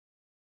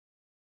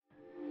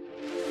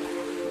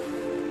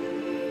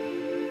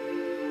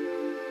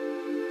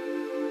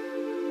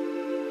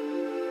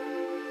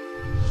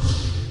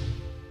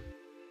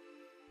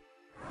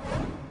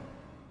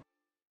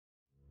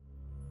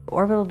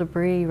Orbital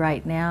debris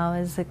right now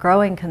is a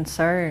growing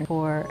concern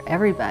for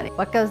everybody.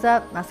 What goes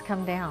up must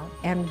come down.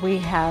 And we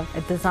have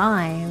a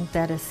design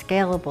that is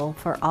scalable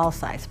for all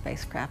size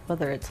spacecraft,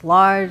 whether it's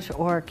large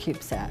or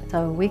CubeSat.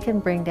 So we can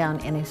bring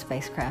down any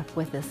spacecraft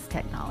with this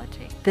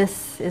technology.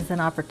 This is an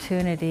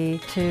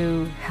opportunity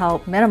to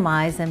help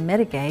minimize and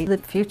mitigate the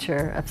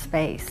future of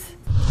space.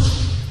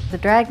 The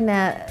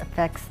dragNET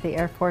affects the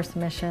Air Force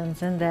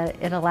missions in that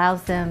it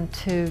allows them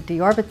to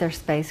deorbit their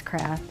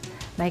spacecraft,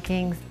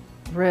 making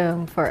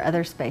room for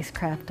other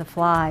spacecraft to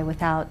fly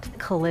without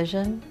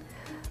collision.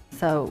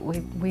 So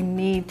we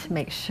need to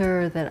make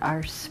sure that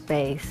our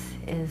space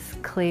is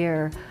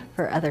clear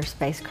for other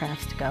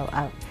spacecrafts to go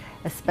up,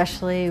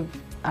 especially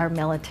our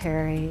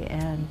military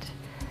and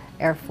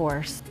Air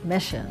Force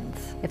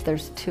missions. If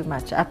there's too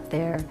much up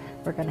there,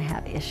 we're going to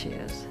have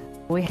issues.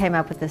 We came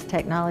up with this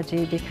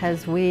technology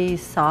because we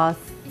saw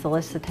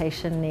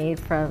solicitation need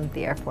from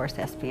the Air Force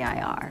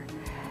SBIR.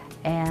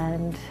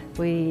 And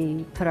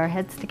we put our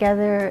heads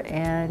together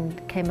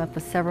and came up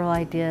with several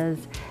ideas,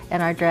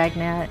 and our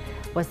dragNET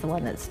was the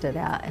one that stood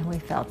out, and we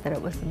felt that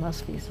it was the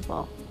most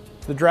feasible.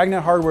 The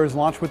dragNET hardware is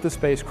launched with the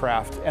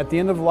spacecraft. At the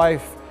end of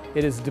life,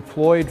 it is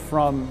deployed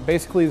from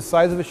basically the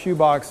size of a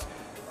shoebox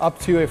up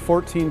to a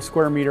 14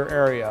 square meter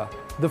area.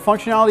 The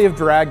functionality of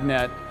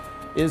dragNET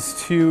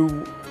is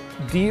to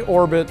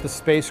deorbit the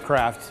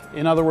spacecraft,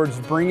 in other words,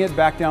 bring it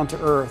back down to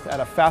Earth at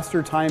a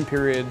faster time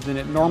period than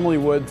it normally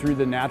would through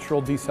the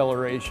natural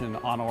deceleration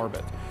on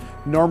orbit.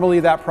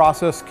 Normally that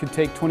process could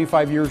take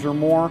 25 years or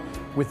more.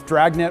 With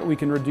dragNET we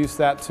can reduce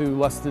that to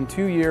less than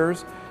 2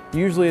 years,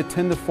 usually a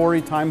 10 to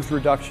 40 times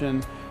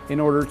reduction in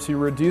order to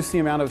reduce the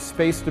amount of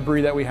space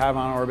debris that we have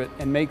on orbit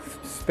and make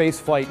space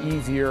flight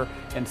easier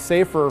and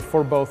safer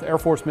for both Air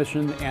Force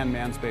missions and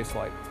manned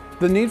spaceflight.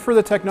 The need for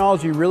the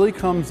technology really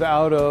comes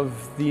out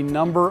of the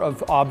number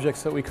of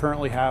objects that we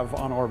currently have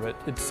on orbit.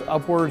 It's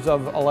upwards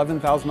of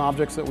 11,000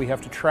 objects that we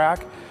have to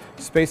track.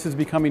 Space is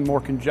becoming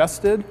more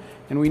congested,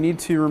 and we need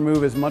to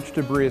remove as much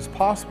debris as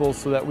possible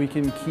so that we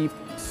can keep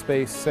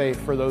space safe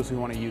for those who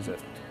want to use it.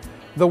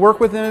 The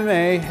work with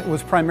MMA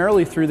was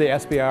primarily through the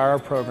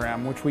SBIR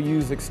program, which we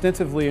use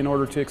extensively in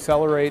order to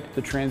accelerate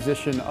the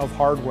transition of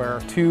hardware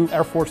to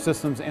Air Force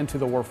systems and to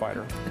the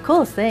warfighter. The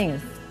coolest thing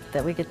is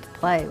that we get to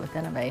play with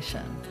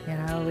innovation. You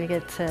know, we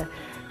get to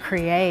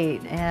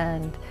create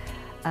and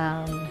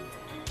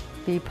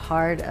be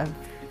part of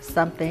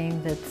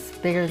something that's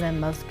bigger than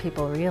most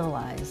people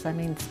realize. I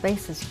mean,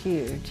 space is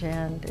huge,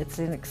 and it's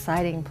an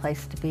exciting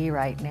place to be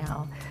right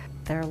now.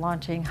 They're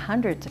launching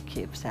hundreds of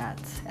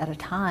CubeSats at a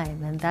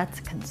time, and that's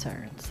a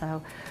concern.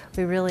 So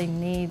we really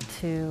need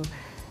to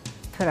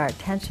put our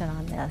attention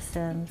on this,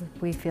 and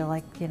we feel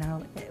like, you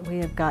know, we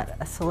have got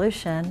a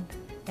solution,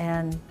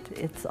 and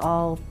it's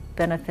all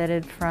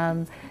benefited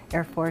from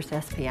Air Force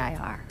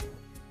SBIR.